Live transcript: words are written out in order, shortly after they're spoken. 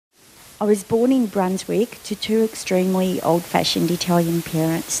I was born in Brunswick to two extremely old-fashioned Italian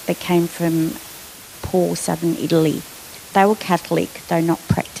parents that came from poor southern Italy. They were Catholic, though not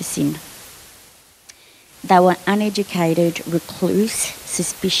practicing. They were uneducated, recluse,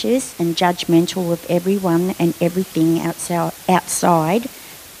 suspicious and judgmental of everyone and everything outside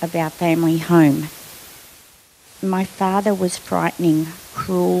of our family home. My father was frightening,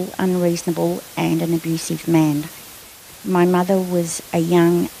 cruel, unreasonable and an abusive man. My mother was a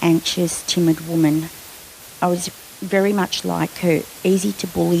young, anxious, timid woman. I was very much like her, easy to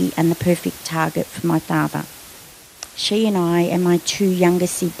bully and the perfect target for my father. She and I and my two younger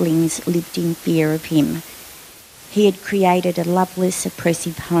siblings lived in fear of him. He had created a loveless,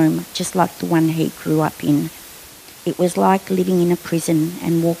 oppressive home, just like the one he grew up in. It was like living in a prison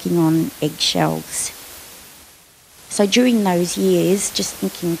and walking on eggshells. So during those years, just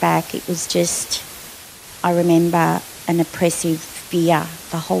thinking back, it was just, I remember an oppressive fear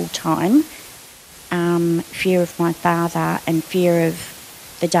the whole time. Fear of my father and fear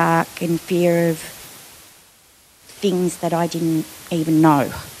of the dark and fear of things that I didn't even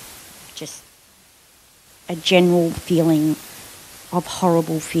know. Just a general feeling of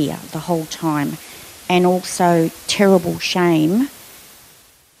horrible fear the whole time. And also terrible shame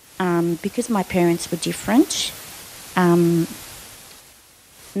because my parents were different.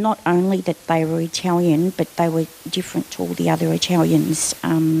 Not only that they were Italian, but they were different to all the other Italians.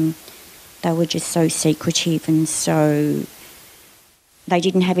 They were just so secretive and so... They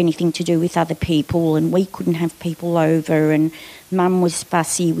didn't have anything to do with other people and we couldn't have people over, and Mum was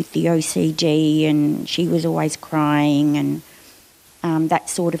fussy with the OCD and she was always crying and that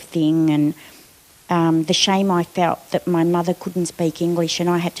sort of thing. And the shame I felt that my mother couldn't speak English and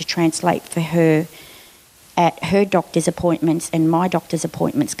I had to translate for her at her doctor's appointments and my doctor's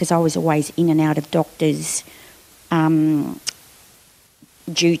appointments, because I was always in and out of doctors due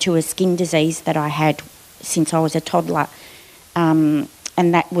to a skin disease that I had since I was a toddler, and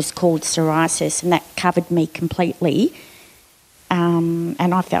that was called psoriasis, and that covered me completely, and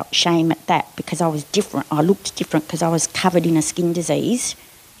I felt shame at that because I was different. I looked different because I was covered in a skin disease.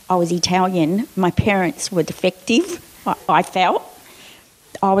 I was Italian. My parents were defective. I felt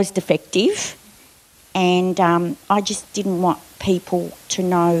I was defective. And I just didn't want people to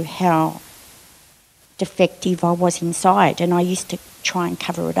know how defective I was inside, and I used to try and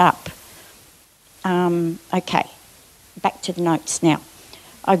cover it up. Okay, back to the notes now.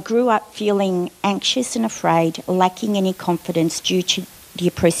 I grew up feeling anxious and afraid, lacking any confidence due to the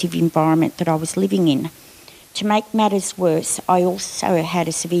oppressive environment that I was living in. To make matters worse, I also had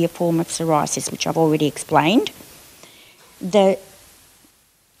a severe form of psoriasis, which I've already explained.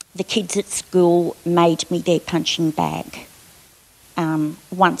 The kids at school made me their punching bag.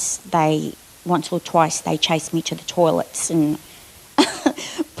 Once or twice they chased me to the toilets and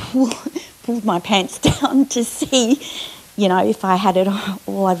pulled my pants down to see, if I had it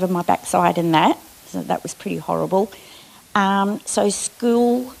all over my backside and that. So that was pretty horrible. So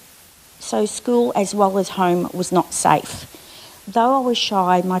school as well as home was not safe. Though I was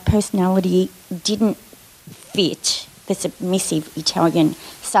shy, my personality didn't fit the submissive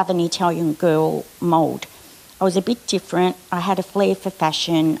southern Italian girl mould. I was a bit different. I had a flair for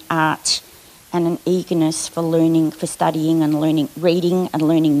fashion, art, and an eagerness for learning, for studying and reading and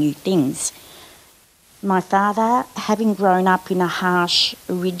learning new things. My father, having grown up in harsh,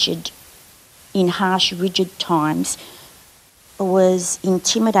 rigid times, was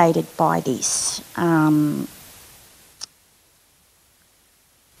intimidated by this.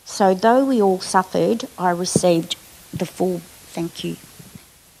 So though we all suffered, I received the full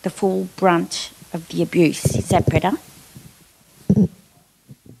brunt of the abuse. Is that better?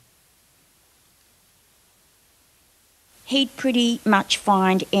 He'd pretty much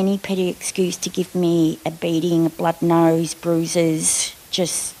find any petty excuse to give me a beating, a blood nose, bruises,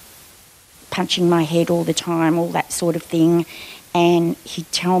 just punching my head all the time, all that sort of thing. And he'd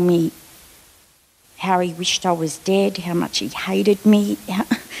tell me how he wished I was dead, how much he hated me,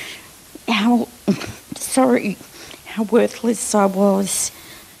 how worthless I was.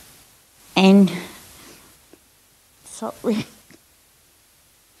 And sorry.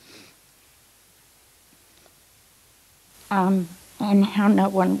 And how no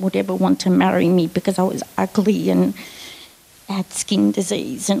one would ever want to marry me because I was ugly and had skin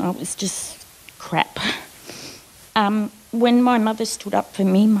disease and I was just crap. When my mother stood up for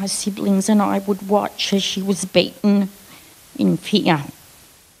me, my siblings and I would watch as she was beaten in fear.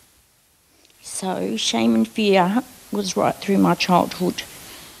 So shame and fear was right through my childhood,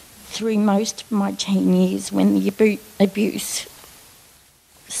 through most of my teen years when the abuse...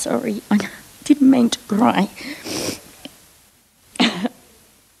 Sorry, I didn't mean to cry.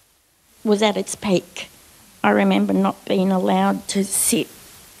 was at its peak. I remember not being allowed to sit,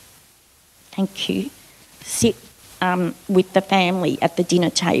 thank you, sit with the family at the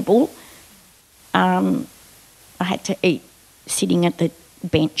dinner table. I had to eat sitting at the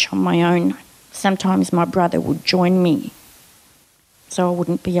bench on my own. Sometimes my brother would join me so I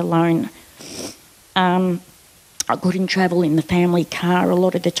wouldn't be alone. I couldn't travel in the family car a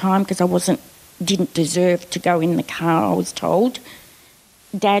lot of the time because I didn't deserve to go in the car, I was told.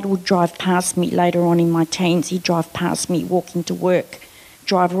 Dad would drive past me later on in my teens. He'd drive past me walking to work,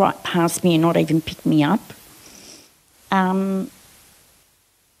 drive right past me and not even pick me up. And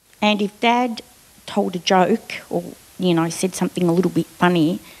if Dad told a joke or, said something a little bit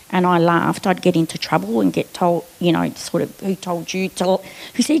funny and I laughed, I'd get into trouble and get told, sort of,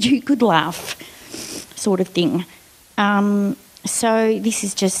 who said you could laugh, sort of thing. So this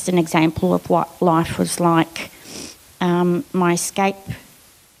is just an example of what life was like. My escape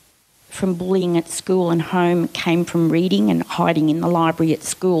from bullying at school and home came from reading and hiding in the library at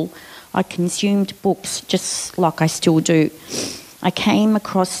school. I consumed books just like I still do. I came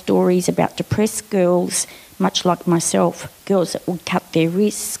across stories about depressed girls, much like myself, girls that would cut their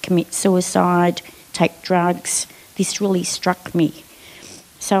wrists, commit suicide, take drugs. This really struck me.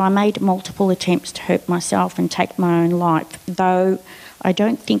 So I made multiple attempts to hurt myself and take my own life, though I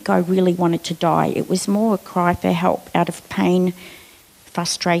don't think I really wanted to die. It was more a cry for help out of pain,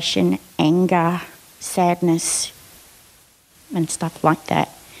 frustration, anger, sadness, and stuff like that.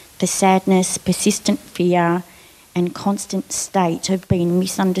 The sadness, persistent fear, and constant state of being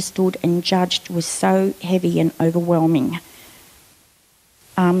misunderstood and judged was so heavy and overwhelming.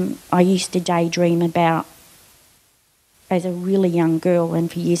 I used to daydream about, as a really young girl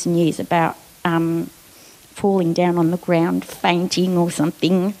and for years and years, about falling down on the ground, fainting or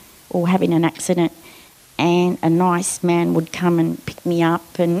something, or having an accident, and a nice man would come and pick me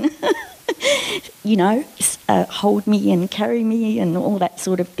up and, hold me and carry me and all that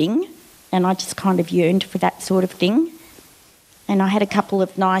sort of thing. And I just kind of yearned for that sort of thing. And I had a couple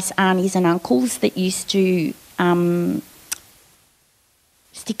of nice aunties and uncles that used to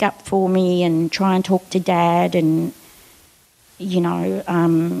stick up for me and try and talk to Dad and,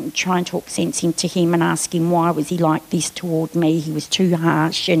 try and talk sense into him and ask him why was he like this toward me. He was too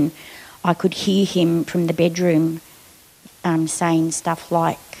harsh, and I could hear him from the bedroom saying stuff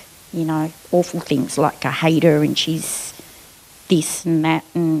like, awful things like I hate her and she's this and that.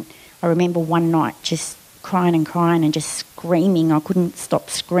 And I remember one night just crying and just screaming. I couldn't stop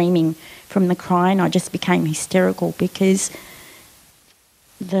screaming from the crying. I just became hysterical because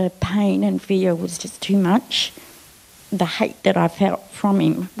the pain and fear was just too much. The hate that I felt from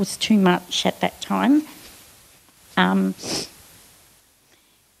him was too much at that time.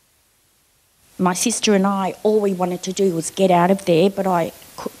 My sister and I, all we wanted to do was get out of there, but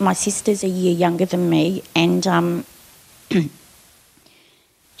my sister's a year younger than me, and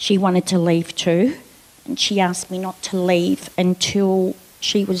she wanted to leave too, and she asked me not to leave until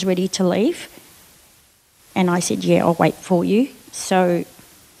she was ready to leave. And I said, yeah, I'll wait for you. So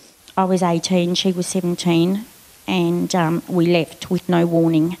I was 18, she was 17, and we left with no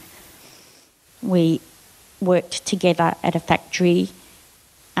warning. We worked together at a factory.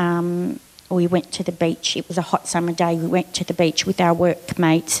 We went to the beach. It was a hot summer day. We went to the beach with our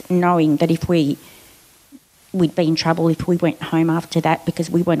workmates, knowing that if we'd be in trouble if we went home after that, because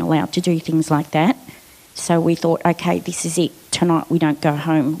we weren't allowed to do things like that. So we thought, okay, this is it. Tonight we don't go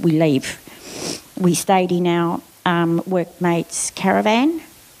home, we leave. We stayed in our workmates' caravan,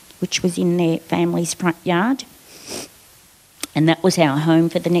 which was in their family's front yard. And that was our home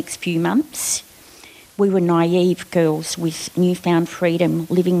for the next few months. We were naive girls with newfound freedom,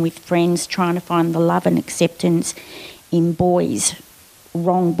 living with friends, trying to find the love and acceptance in boys,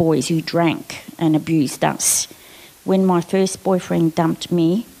 wrong boys who drank and abused us. When my first boyfriend dumped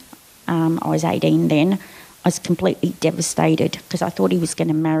me, I was 18 then, I was completely devastated because I thought he was going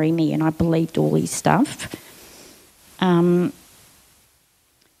to marry me and I believed all his stuff.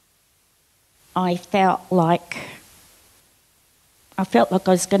 I felt like I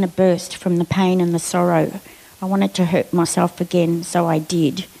was going to burst from the pain and the sorrow. I wanted to hurt myself again, so I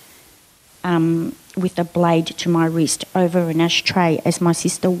did, with a blade to my wrist over an ashtray as my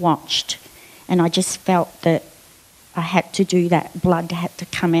sister watched. And I just felt that I had to do that. Blood had to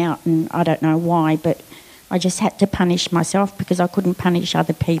come out, and I don't know why, but I just had to punish myself because I couldn't punish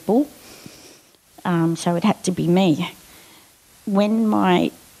other people. So it had to be me.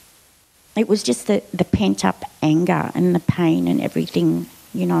 It was just the pent-up anger and the pain and everything,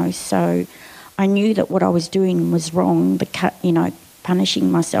 so I knew that what I was doing was wrong, punishing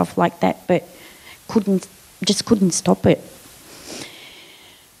myself like that, but couldn't stop it.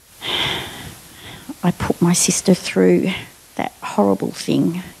 I put my sister through that horrible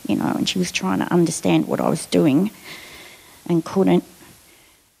thing, and she was trying to understand what I was doing and couldn't.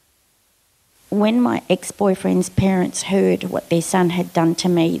 When my ex-boyfriend's parents heard what their son had done to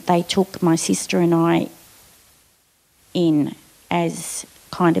me, they took my sister and I in as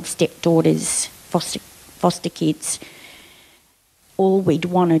kind of stepdaughters, foster kids. All we'd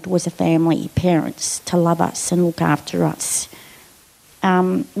wanted was a family, parents to love us and look after us.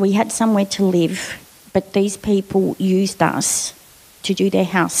 We had somewhere to live, but these people used us to do their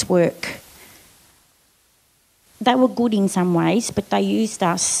housework. They were good in some ways, but they used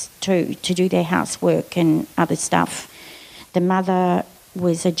us to do their housework and other stuff. The mother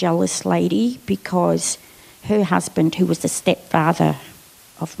was a jealous lady because her husband, who was the stepfather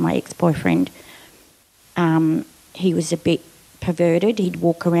of my ex-boyfriend, he was a bit perverted. He'd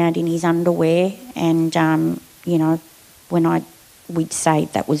walk around in his underwear and, when we'd say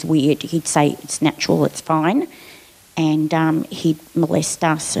that was weird, he'd say it's natural, it's fine. And he'd molest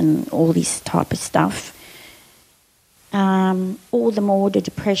us and all this type of stuff. All the more the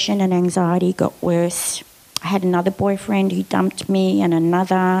depression and anxiety got worse. I had another boyfriend who dumped me and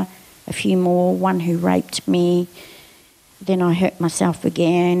a few more, one who raped me. Then I hurt myself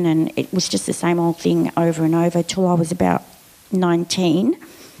again, and it was just the same old thing over and over till I was about 19.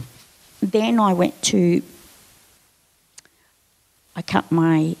 Then I cut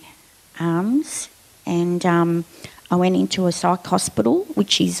my arms and I went into a psych hospital,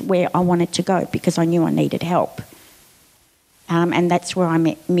 which is where I wanted to go because I knew I needed help. And that's where I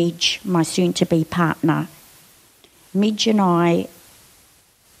met Midge, my soon-to-be partner. Midge and I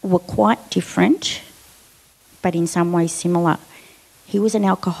were quite different, but in some ways similar. He was an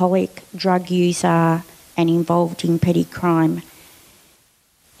alcoholic, drug user, and involved in petty crime.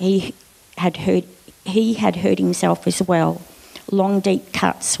 He had hurt himself as well. Long, deep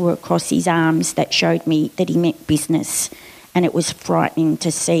cuts were across his arms that showed me that he meant business, and it was frightening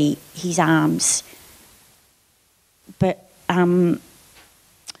to see his arms. But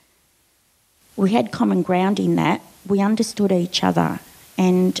we had common ground in that. We understood each other,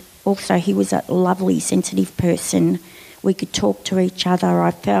 and also he was a lovely, sensitive person. We could talk to each other.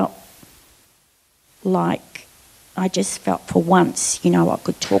 I just felt for once, I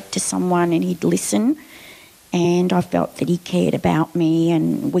could talk to someone and he'd listen, and I felt that he cared about me,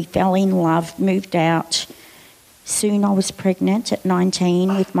 and we fell in love, moved out. Soon I was pregnant at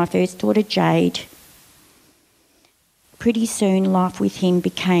 19 with my first daughter, Jade. Pretty soon life with him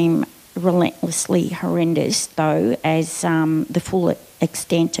became relentlessly horrendous, though, as the full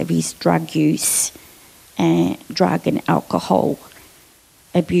extent of his drug use, drug and alcohol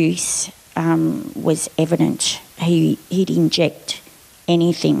abuse was evident. He'd inject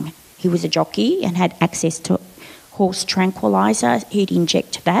anything. He was a jockey and had access to horse tranquilizer. He'd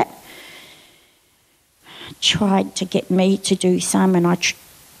inject that. Tried to get me to do some, and I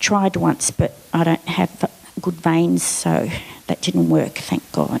tried once, but I don't have good veins, so that didn't work, thank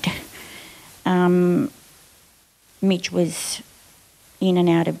God. Midge was in and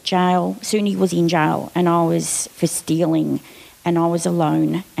out of jail. Soon he was in jail, and I was for stealing, and I was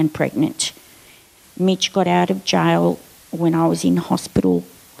alone and pregnant. Midge got out of jail when I was in hospital,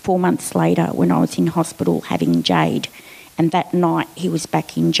 4 months later, when I was in hospital having Jade, and that night he was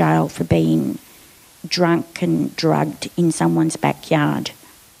back in jail for being drunk and drugged in someone's backyard.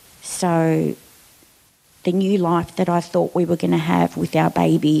 So the new life that I thought we were going to have with our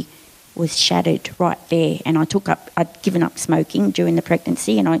baby was shattered right there. And I'd given up smoking during the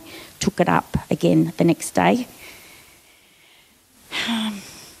pregnancy, and I took it up again the next day.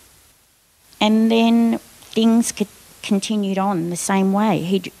 And then things continued on the same way.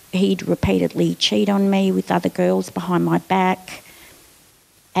 He'd repeatedly cheat on me with other girls behind my back.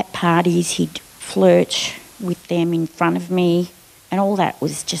 At parties, he'd flirt with them in front of me, and all that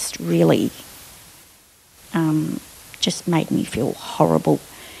was just really just made me feel horrible.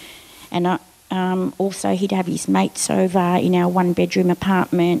 And also he'd have his mates over in our one-bedroom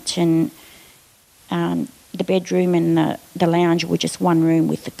apartment, and the bedroom and the lounge were just one room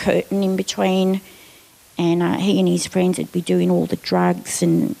with the curtain in between. And he and his friends would be doing all the drugs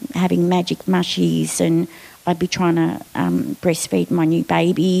and having magic mushies, and I'd be trying to breastfeed my new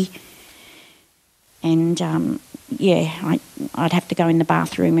baby. And I'd have to go in the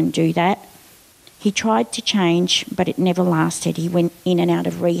bathroom and do that. He tried to change, but it never lasted. He went in and out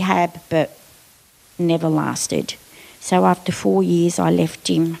of rehab, but never lasted. So after 4 years, I left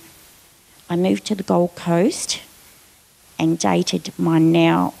him. I moved to the Gold Coast and dated my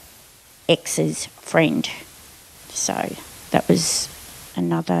now ex's friend. So that was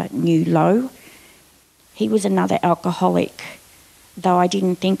another new low. He was another alcoholic. Though I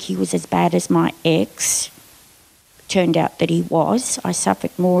didn't think he was as bad as my ex, turned out that he was. I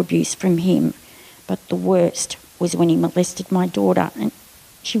suffered more abuse from him, but the worst was when he molested my daughter, and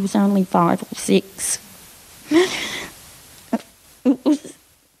she was only 5 or 6.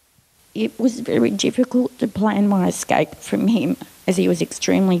 It was very difficult to plan my escape from him, as he was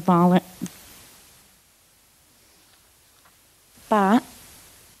extremely violent. But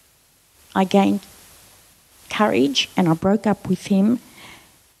I gained courage and I broke up with him.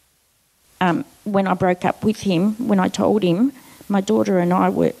 When I told him, my daughter and I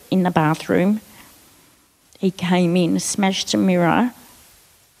were in the bathroom. He came in, smashed a mirror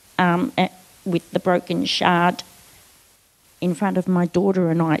with the broken shard in front of my daughter,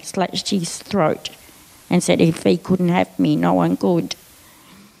 and I slashed his throat and said if he couldn't have me, no one could.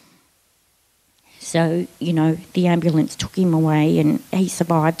 So, the ambulance took him away and he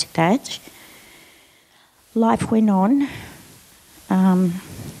survived that. Life went on.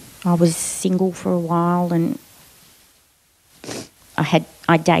 I was single for a while, and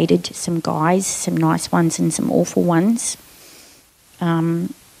I dated some guys, some nice ones and some awful ones.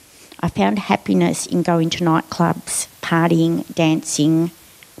 I found happiness in going to nightclubs, partying, dancing,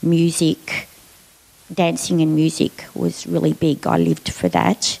 music. Dancing and music was really big. I lived for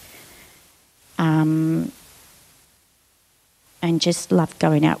that. And just loved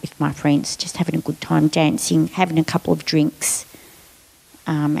going out with my friends, just having a good time dancing, having a couple of drinks,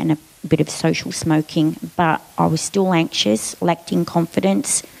 and a bit of social smoking. But I was still anxious, lacked in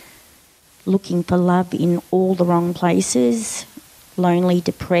confidence, looking for love in all the wrong places, lonely,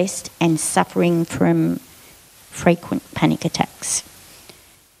 depressed, and suffering from frequent panic attacks.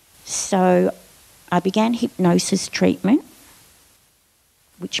 So I began hypnosis treatment,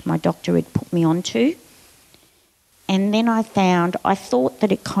 which my doctor had put me onto. And then I thought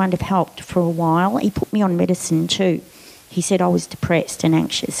that it kind of helped for a while. He put me on medicine too. He said I was depressed and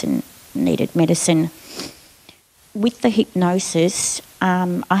anxious and needed medicine. With the hypnosis,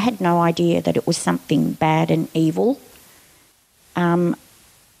 I had no idea that it was something bad and evil.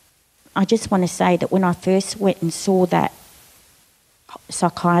 I just want to say that when I first went and saw that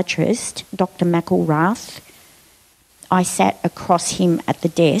psychiatrist, Dr. McElrath, I sat across him at the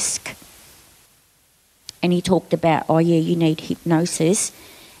desk and he talked about, you need hypnosis.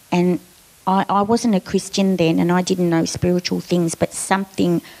 And I wasn't a Christian then and I didn't know spiritual things, but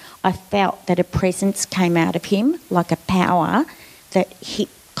I felt that a presence came out of him, like a power that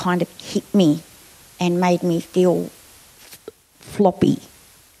kind of hit me and made me feel floppy,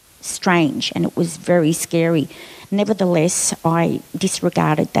 strange, and it was very scary. Nevertheless, I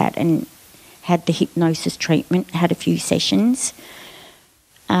disregarded that and had the hypnosis treatment, had a few sessions.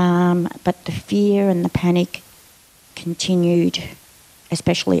 But the fear and the panic continued,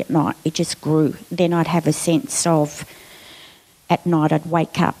 especially at night. It just grew. Then I'd have a sense of, at night I'd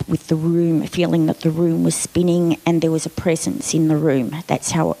wake up with the room, feeling that the room was spinning and there was a presence in the room.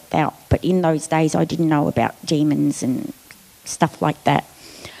 That's how it felt. But in those days I didn't know about demons and stuff like that.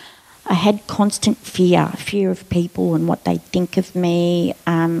 I had constant fear of people and what they'd think of me,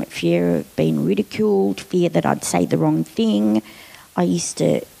 fear of being ridiculed, fear that I'd say the wrong thing. I used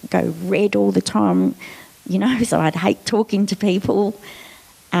to go red all the time, so I'd hate talking to people.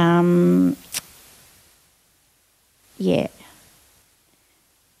 I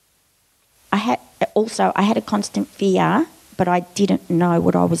had a constant fear, but I didn't know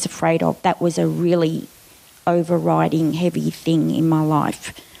what I was afraid of. That was a really overriding heavy thing in my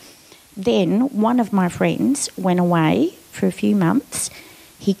life. Then one of my friends went away for a few months.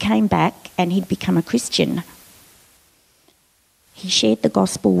 He came back and he'd become a Christian. He shared the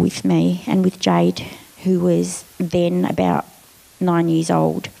gospel with me and with Jade, who was then about 9 years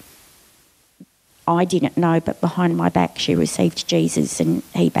old. I didn't know, but behind my back she received Jesus and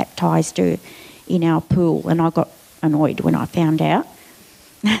he baptised her in our pool, and I got annoyed when I found out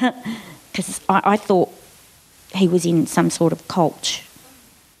because I thought he was in some sort of cult.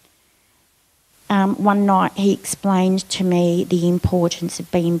 One night he explained to me the importance of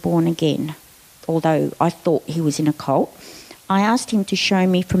being born again, although I thought he was in a cult. I asked him to show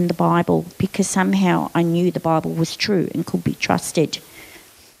me from the Bible because somehow I knew the Bible was true and could be trusted.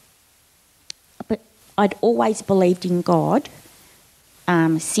 But I'd always believed in God.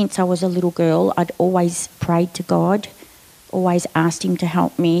 Since I was a little girl, I'd always prayed to God, always asked him to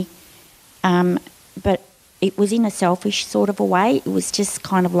help me. But it was in a selfish sort of a way. It was just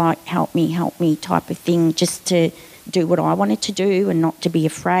kind of like help me type of thing, just to do what I wanted to do and not to be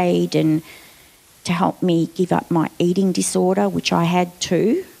afraid, and to help me give up my eating disorder, which I had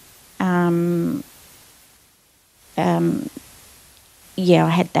too. I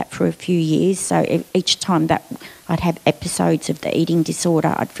had that for a few years. So each time that I'd have episodes of the eating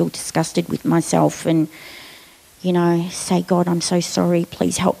disorder, I'd feel disgusted with myself and, say, God, I'm so sorry.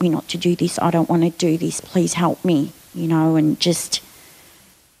 Please help me not to do this. I don't want to do this. Please help me, and just...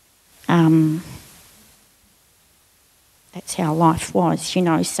 that's how life was,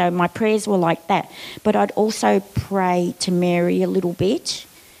 So my prayers were like that. But I'd also pray to Mary a little bit.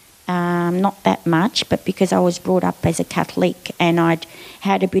 Not that much, but because I was brought up as a Catholic and I'd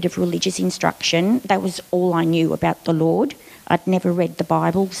had a bit of religious instruction, that was all I knew about the Lord. I'd never read the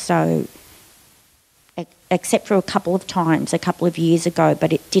Bible, so except for a couple of times, a couple of years ago,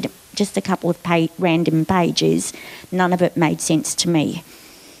 but it didn't, just a couple of random pages, none of it made sense to me.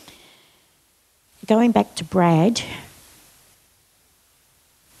 Going back to Brad,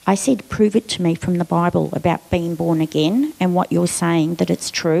 I said, prove it to me from the Bible about being born again and what you're saying, that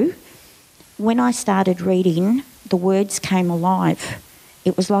it's true. When I started reading, the words came alive.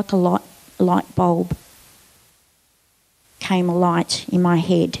 It was like a light bulb came alight in my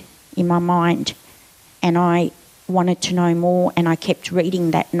head, in my mind, and I wanted to know more, and I kept reading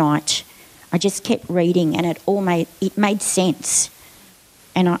that night. I just kept reading, and it made sense,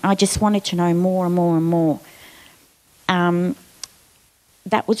 and I just wanted to know more and more and more.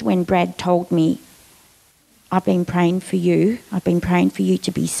 That was when Brad told me, I've been praying for you. I've been praying for you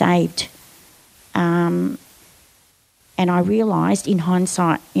to be saved. And I realised, in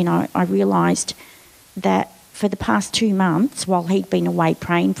hindsight, I realised that for the past 2 months, while he'd been away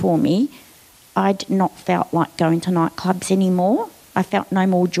praying for me, I'd not felt like going to nightclubs anymore. I felt no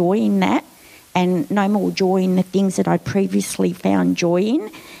more joy in that, and no more joy in the things that I'd previously found joy in.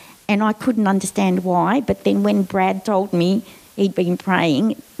 And I couldn't understand why, but then when Brad told me he'd been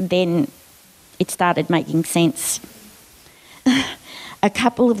praying, then it started making sense. A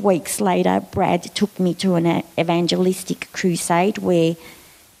couple of weeks later, Brad took me to an evangelistic crusade where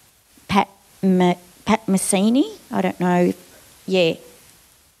Pat Messini, I don't know,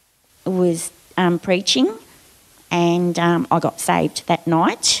 was preaching, and I got saved that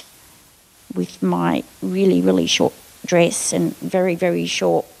night with my really, really short dress and very, very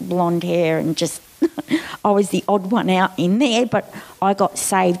short blonde hair, and just I was the odd one out in there, but I got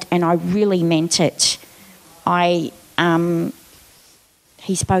saved and I really meant it.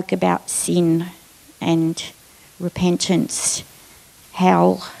 He spoke about sin and repentance,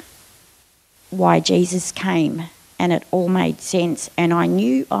 why Jesus came, and it all made sense, and I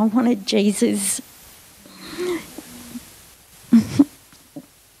knew I wanted Jesus.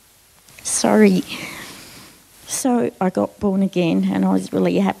 Sorry. So I got born again, and I was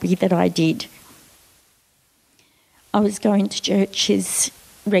really happy that I did. I was going to churches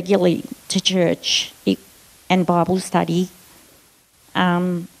regularly, to church and Bible study.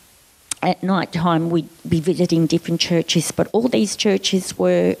 At night time we'd be visiting different churches, but all these churches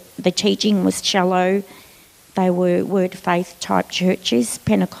the teaching was shallow. They were word of faith type churches,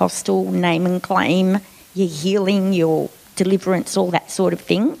 Pentecostal, name and claim, your healing, your deliverance, all that sort of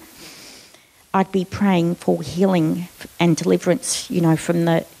thing. I'd be praying for healing and deliverance, from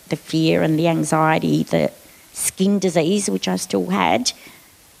the fear and the anxiety, the skin disease, which I still had,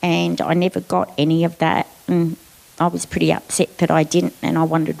 and I never got any of that, and I was pretty upset that I didn't, and I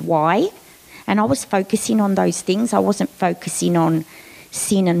wondered why. And I was focusing on those things. I wasn't focusing on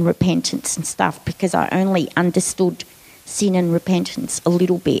sin and repentance and stuff, because I only understood sin and repentance a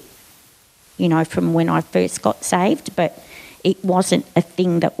little bit, from when I first got saved, but it wasn't a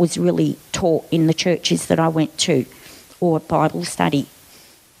thing that was really taught in the churches that I went to or Bible study.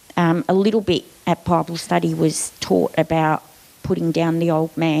 A little bit at Bible study was taught about putting down the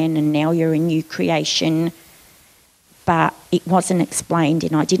old man and now you're a new creation, but it wasn't explained,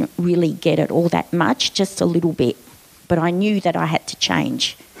 and I didn't really get it all that much, just a little bit. But I knew that I had to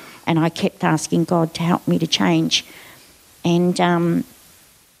change, and I kept asking God to help me to change. And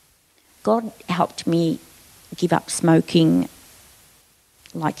God helped me give up smoking,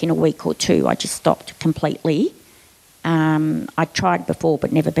 like in a week or two. I just stopped completely. I tried before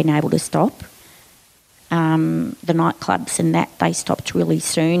but never been able to stop. The nightclubs and that, they stopped really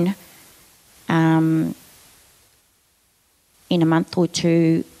soon. In a month or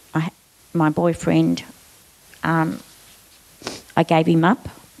two, my boyfriend, I gave him up.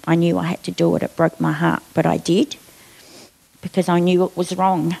 I knew I had to do it. It broke my heart, but I did, because I knew it was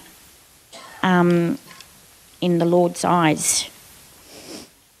wrong in the Lord's eyes.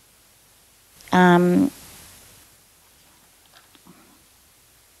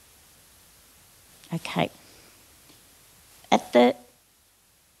 Okay. At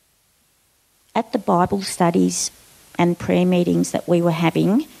the Bible studies and prayer meetings that we were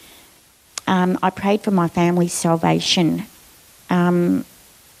having, I prayed for my family's salvation.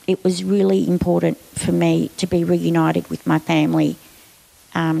 it was really important for me to be reunited with my family,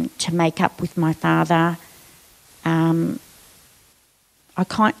 to make up with my father.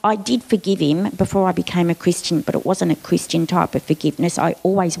 I did forgive him before I became a Christian, but it wasn't a Christian type of forgiveness. I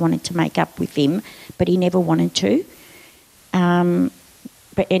always wanted to make up with him, but he never wanted to.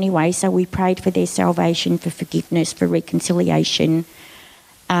 But anyway, so we prayed for their salvation, for forgiveness, for reconciliation.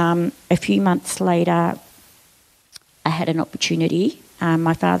 A few months later, I had an opportunity.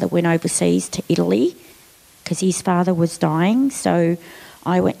 My father went overseas to Italy because his father was dying. So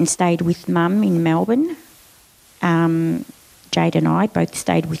I went and stayed with Mum in Melbourne. Jade and I both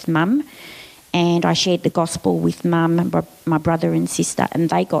stayed with Mum, and I shared the gospel with Mum, my brother and sister, and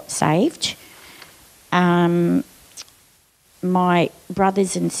they got saved. My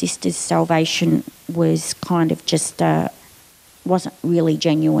brothers and sisters' salvation was kind of just wasn't really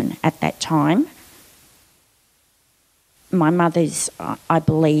genuine at that time. My mother's, I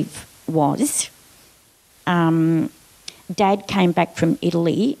believe, was. Dad came back from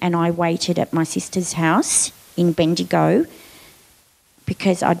Italy, and I waited at my sister's house in Bendigo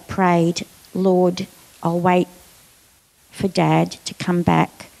because I'd prayed, Lord, I'll wait for Dad to come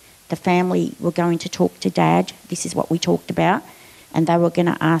back. The family were going to talk to Dad. This is what we talked about. And they were going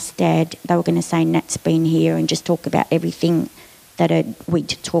to ask Dad, they were going to say, Nat's been here, and just talk about everything that we'd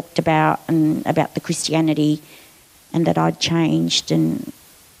talked about and about the Christianity and that I'd changed, and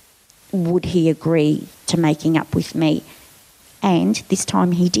would he agree to making up with me? And this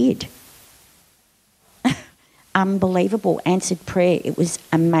time he did. Unbelievable. Answered prayer. It was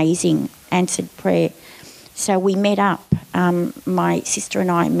amazing. Answered prayer. So we met up. My sister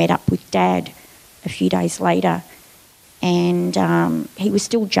and I met up with Dad a few days later, and he was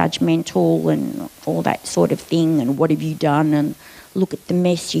still judgmental and all that sort of thing, and what have you done, and look at the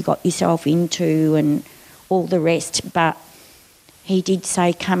mess you got yourself into and all the rest. But he did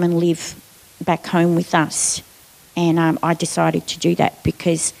say, come and live back home with us. And I decided to do that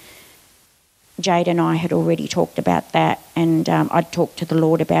because Jade and I had already talked about that, and I'd talked to the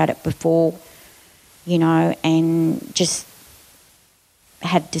Lord about it before, you know, and just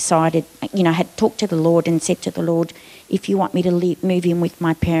had decided, you know, had talked to the Lord and said to the Lord, if you want me to move in with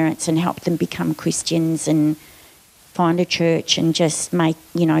my parents and help them become Christians and find a church and just make,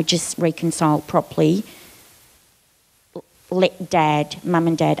 you know, just reconcile properly, let Dad, Mum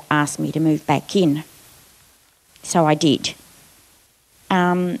and Dad ask me to move back in. So I did.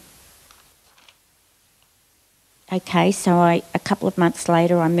 Okay, so a couple of months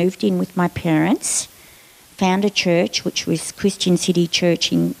later I moved in with my parents, found a church which was Christian City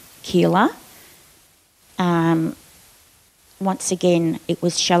Church in Keilor. Once again, it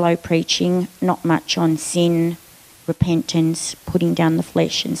was shallow preaching, not much on sin, repentance, putting down the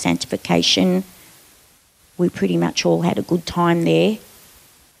flesh and sanctification. We pretty much all had a good time there.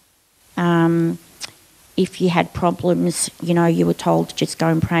 If you had problems, you know, you were told to just go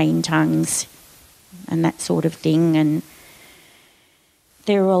and pray in tongues and that sort of thing. And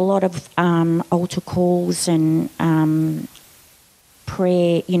there were a lot of altar calls and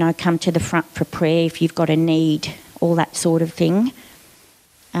prayer, you know, come to the front for prayer if you've got a need, all that sort of thing.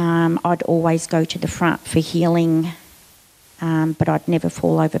 I'd always go to the front for healing, but I'd never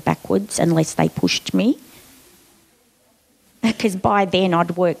fall over backwards unless they pushed me. Because by then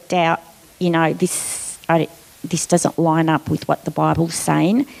I'd worked out, you know, this doesn't line up with what the Bible's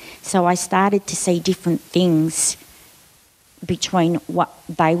saying. So I started to see different things between what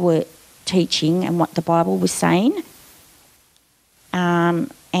they were teaching and what the Bible was saying.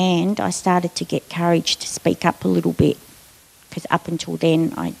 And I started to get courage to speak up a little bit, because up until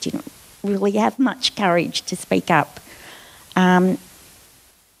then I didn't really have much courage to speak up.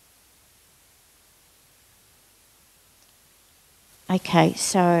 Okay,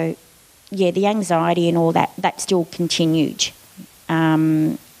 so yeah, the anxiety and all that still continued.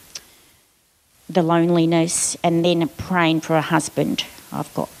 The loneliness, and then praying for a husband,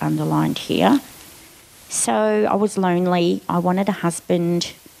 I've got underlined here. So I was lonely. I wanted a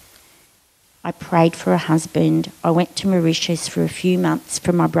husband. I prayed for a husband. I went to Mauritius for a few months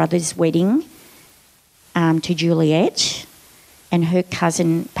for my brother's wedding to Juliet and her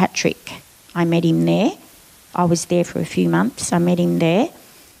cousin Patrick. I met him there. I was there for a few months. I met him there.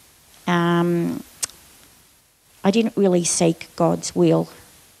 I didn't really seek God's will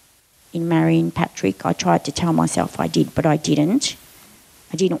in marrying Patrick. I tried to tell myself I did, but I didn't.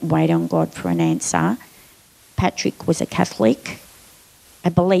 I didn't wait on God for an answer. Patrick was a Catholic,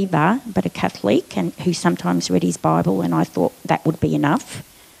 a believer, but a Catholic, and who sometimes read his Bible, and I thought that would be enough.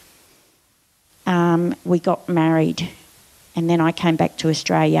 We got married, and then I came back to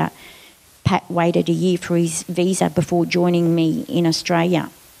Australia. Pat waited a year for his visa before joining me in Australia.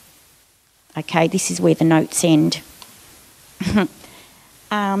 Okay, this is where the notes end.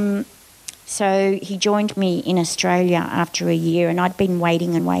 So he joined me in Australia after a year, and I'd been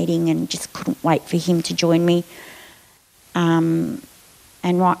waiting and just couldn't wait for him to join me. And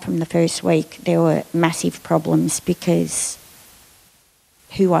right from the first week, there were massive problems because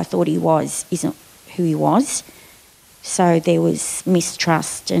who I thought he was isn't who he was. So there was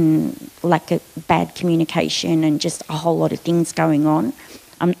mistrust and lack of bad communication and just a whole lot of things going on.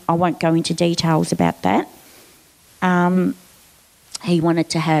 I won't go into details about that. He wanted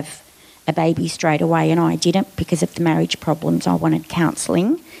to have a baby straight away and I didn't because of the marriage problems. I wanted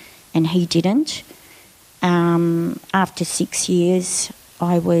counselling and he didn't. After 6 years,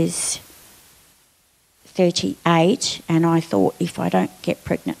 I was 38 and I thought if I don't get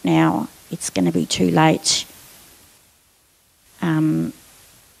pregnant now, it's going to be too late.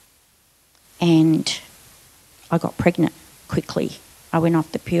 And I got pregnant quickly. I went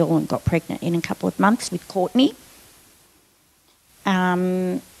off the pill and got pregnant in a couple of months with Courtney.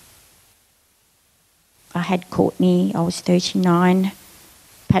 I had Courtney, I was 39.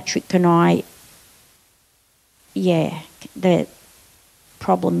 Patrick and I, the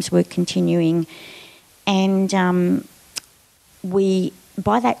problems were continuing. And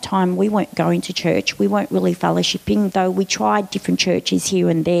by that time, we weren't going to church. We weren't really fellowshipping, though we tried different churches here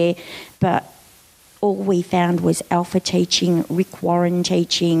and there, but all we found was Alpha teaching, Rick Warren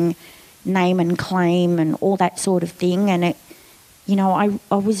teaching, name and claim and all that sort of thing. And I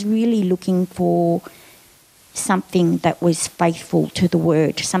was really looking for something that was faithful to the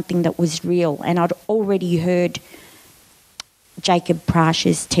word, something that was real. And I'd already heard Jacob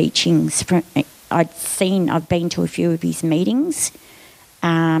Prash's teachings. I've been to a few of his meetings,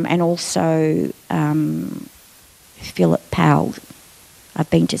 and also Philip Powell. I've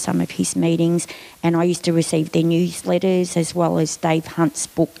been to some of his meetings, and I used to receive their newsletters as well as Dave Hunt's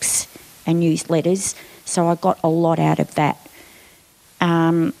books and newsletters. So I got a lot out of that.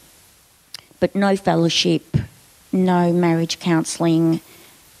 But no fellowship, no marriage counselling.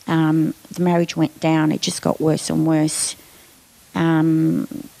 The marriage went down. It just got worse and worse. I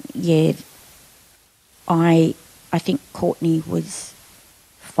think Courtney was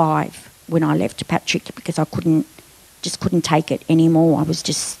 5 when I left Patrick because I couldn't take it anymore. I was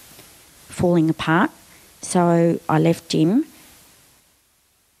just falling apart. So I left him.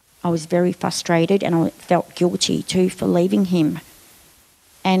 I was very frustrated and I felt guilty too for leaving him.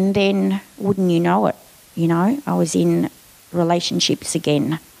 And then, wouldn't you know it, I was in relationships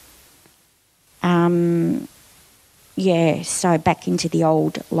again. So back into the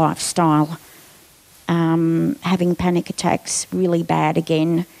old lifestyle. Having panic attacks really bad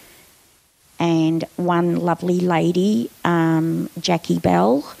again. And one lovely lady, Jackie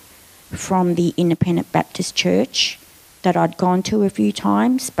Bell, from the Independent Baptist Church that I'd gone to a few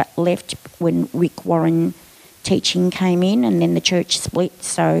times but left when Rick Warren teaching came in and then the church split,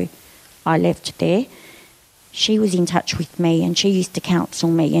 so I left there. She was in touch with me and she used to counsel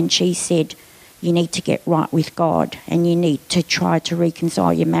me and she said, you need to get right with God and you need to try to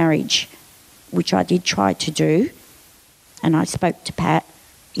reconcile your marriage, which I did try to do. And I spoke to Pat,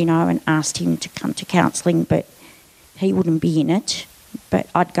 and asked him to come to counselling, but he wouldn't be in it. But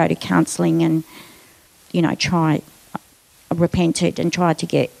I'd go to counselling and, repented and tried to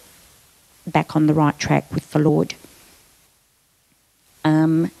get back on the right track with the Lord.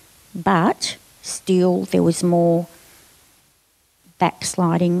 But still there was more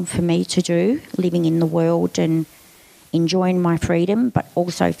backsliding for me to do, living in the world and enjoying my freedom, but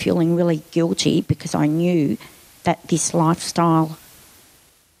also feeling really guilty because I knew that this lifestyle,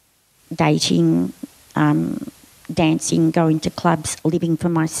 dating, dancing, going to clubs, living for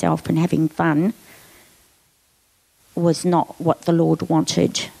myself and having fun was not what the Lord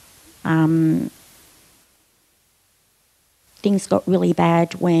wanted. Things got really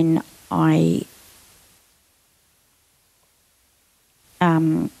bad when I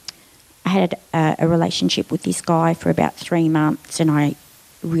had a relationship with this guy for about 3 months and I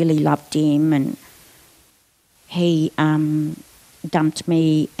really loved him, and he dumped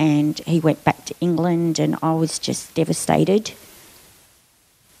me and he went back to England and I was just devastated.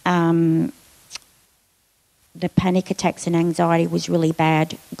 The panic attacks and anxiety was really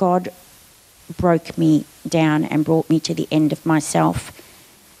bad. God broke me down and brought me to the end of myself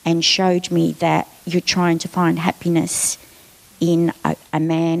and showed me that you're trying to find happiness in a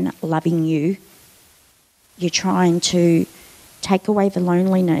man loving you. You're trying to take away the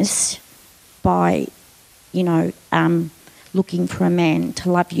loneliness by, looking for a man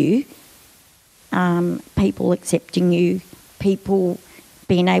to love you, people accepting you, people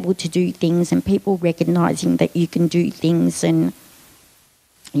being able to do things and people recognising that you can do things, and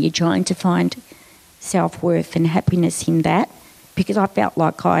you're trying to find self-worth and happiness in that, because I felt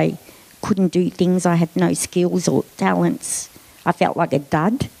like I couldn't do things. I had no skills or talents. I felt like a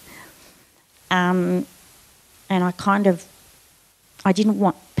dud. And I didn't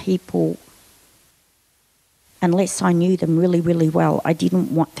want people, unless I knew them really, really well, I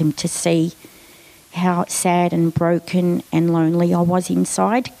didn't want them to see how sad and broken and lonely I was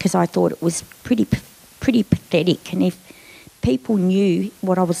inside, because I thought it was pretty pathetic. And if people knew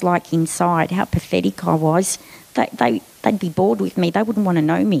what I was like inside, how pathetic I was, they'd be bored with me. They wouldn't want to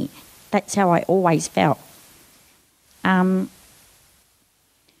know me. That's how I always felt.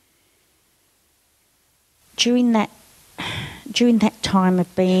 During that time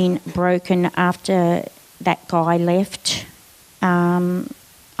of being broken after that guy left,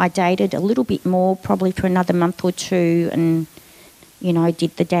 I dated a little bit more, probably for another month or two, and, you know,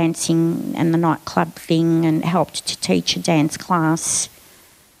 did the dancing and the nightclub thing and helped to teach a dance class.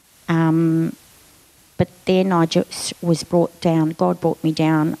 But then I just was brought down. God brought me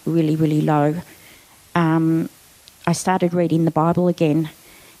down really, really low. I started reading the Bible again,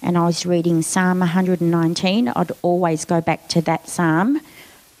 and I was reading Psalm 119. I'd always go back to that psalm.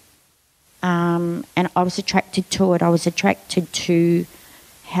 And I was attracted to it. I was attracted to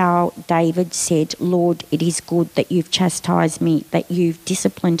how David said, Lord, it is good that you've chastised me, that you've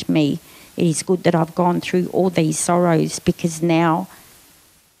disciplined me. It is good that I've gone through all these sorrows, because now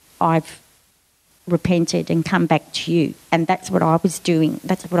I've repented and come back to you. And that's what I was doing.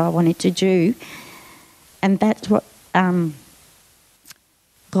 That's what I wanted to do. And that's what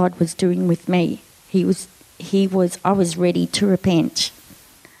God was doing with me. I was ready to repent.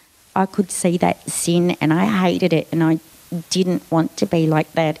 I could see that sin and I hated it, and I didn't want to be like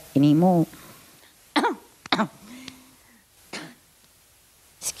that anymore.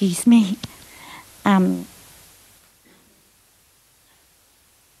 Excuse me.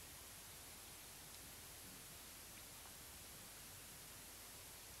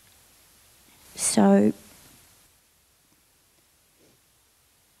 So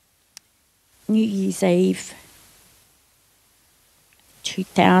New Year's Eve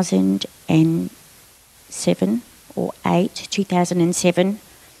 2007 or 2007,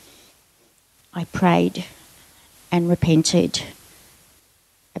 I prayed and repented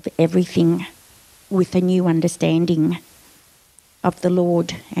of everything with a new understanding of the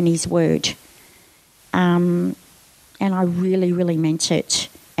Lord and His Word. And I really, really meant it.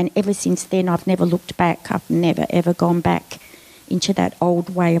 And ever since then, I've never looked back. I've never, ever gone back into that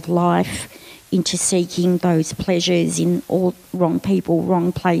old way of life, into seeking those pleasures in all wrong people,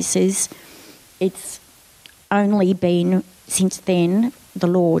 wrong places. It's only been, since then, the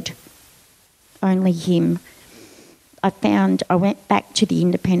Lord, only Him. I went back to the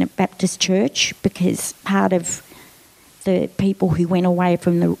Independent Baptist Church because part of the people who went away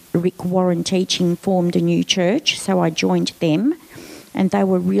from the Rick Warren teaching formed a new church, so I joined them, and they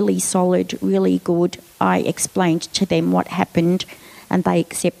were really solid, really good. I explained to them what happened, and they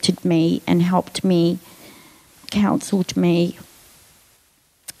accepted me and helped me, counselled me,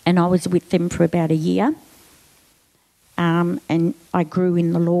 and I was with them for about a year. And I grew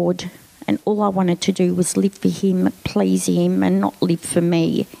in the Lord, and all I wanted to do was live for Him, please Him, and not live for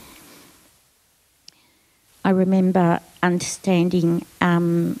me. I remember understanding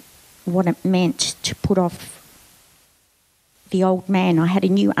what it meant to put off the old man. I had a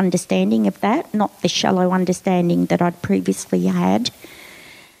new understanding of that, not the shallow understanding that I'd previously had.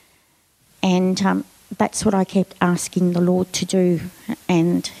 And that's what I kept asking the Lord to do.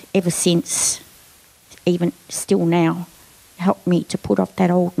 And ever since, even still now, help me to put off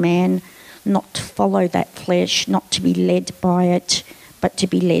that old man, not to follow that flesh, not to be led by it, but to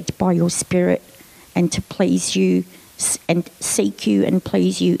be led by your Spirit, and to please you and seek you and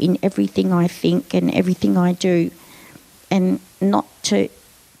please you in everything I think and everything I do. And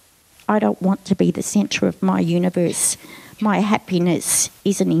I don't want to be the centre of my universe. My happiness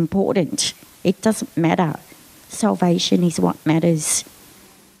isn't important. It doesn't matter. Salvation is what matters.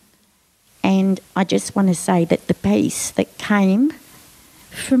 And I just want to say that the peace that came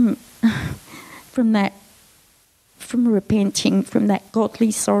from repenting, from that godly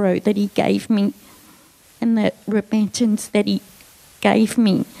sorrow that He gave me, and that repentance that He gave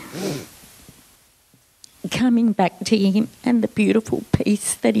me, coming back to Him, and the beautiful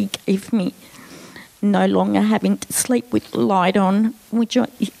peace that He gave me, no longer having to sleep with the light on, which I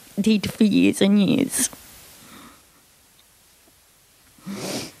did for years and years.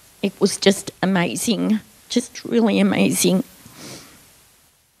 It was just amazing, just really amazing.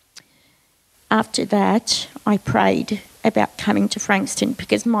 After that, I prayed about coming to Frankston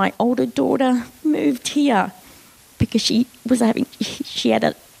because my older daughter moved here because she had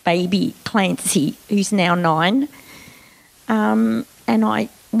a baby, Clancy, who's now 9. And I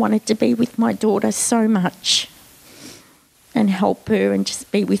wanted to be with my daughter so much and help her and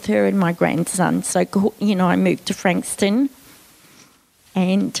just be with her and my grandson. So, you know, I moved to Frankston,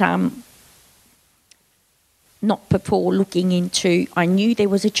 and not before looking into, I knew there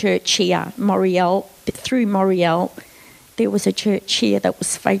was a church here, Moriel, but through Moriel, there was a church here that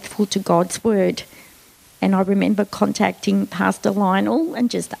was faithful to God's word. And I remember contacting Pastor Lionel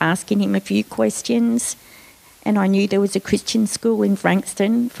and just asking him a few questions. And I knew there was a Christian school in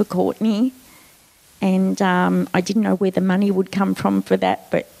Frankston for Courtney. And I didn't know where the money would come from for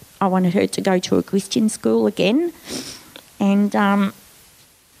that, but I wanted her to go to a Christian school again. And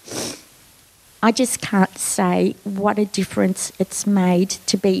I just can't say what a difference it's made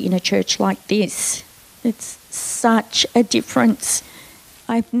to be in a church like this. It's such a difference.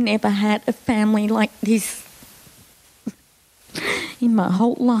 I've never had a family like this in my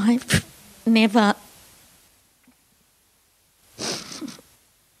whole life. Never.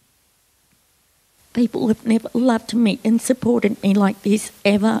 People have never loved me and supported me like this,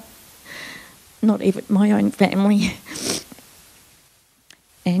 ever. Not even my own family.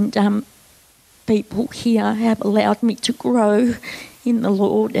 And people here have allowed me to grow in the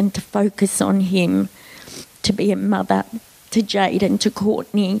Lord and to focus on Him, to be a mother to Jade and to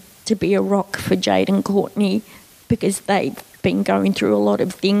Courtney, to be a rock for Jade and Courtney, because they've been going through a lot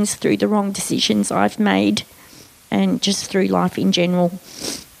of things through the wrong decisions I've made and just through life in general.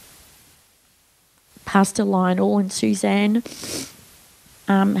 Pastor Lionel and Suzanne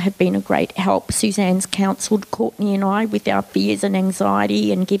have been a great help. Suzanne's counselled Courtney and I with our fears and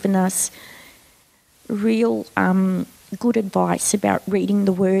anxiety and given us real good advice about reading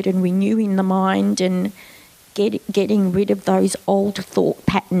the Word and renewing the mind and getting rid of those old thought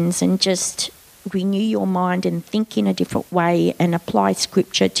patterns and just renew your mind and think in a different way and apply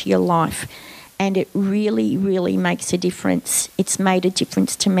Scripture to your life. And it really, really makes a difference. It's made a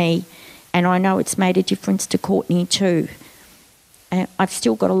difference to me, and I know it's made a difference to Courtney too. And I've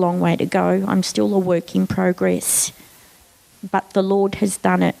still got a long way to go. I'm still a work in progress. But the Lord has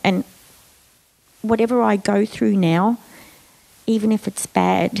done it. And whatever I go through now, even if it's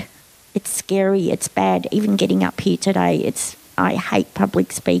bad, it's scary, it's bad. Even getting up here today, I hate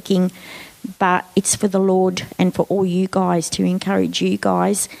public speaking, but it's for the Lord and for all you guys, to encourage you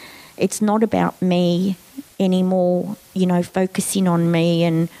guys. It's not about me anymore, you know, focusing on me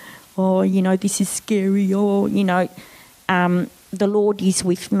and, oh, you know, this is scary, or, you know, the Lord is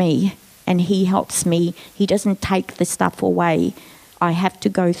with me and He helps me. He doesn't take the stuff away. I have to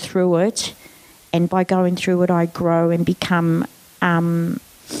go through it, and by going through it I grow and become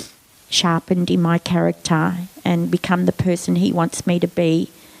sharpened in my character and become the person He wants me to be.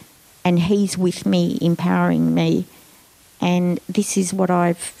 And He's with me, empowering me. And this is what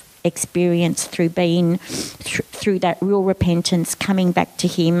I've experienced through being through that real repentance, coming back to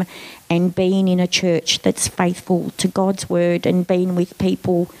Him, and being in a church that's faithful to God's word, and being with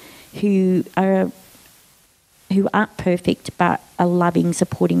people who aren't perfect but are loving,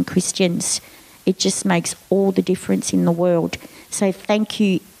 supporting Christians. It just makes all the difference in the world. So thank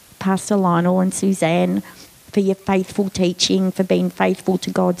you, Pastor Lionel and Suzanne, for your faithful teaching, for being faithful to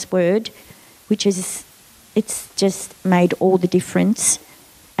God's word, it's just made all the difference.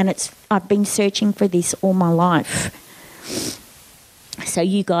 And I've been searching for this all my life. So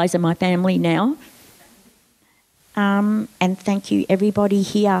you guys are my family now. And thank you, everybody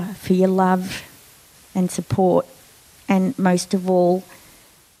here, for your love and support. And most of all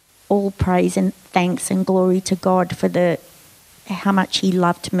praise and thanks and glory to God for how much He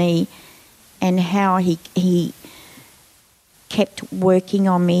loved me and how He kept working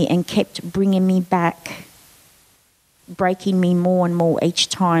on me and kept bringing me back, breaking me more and more each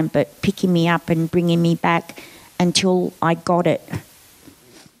time, but picking me up and bringing me back until I got it.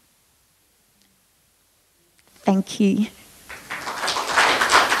 Thank you.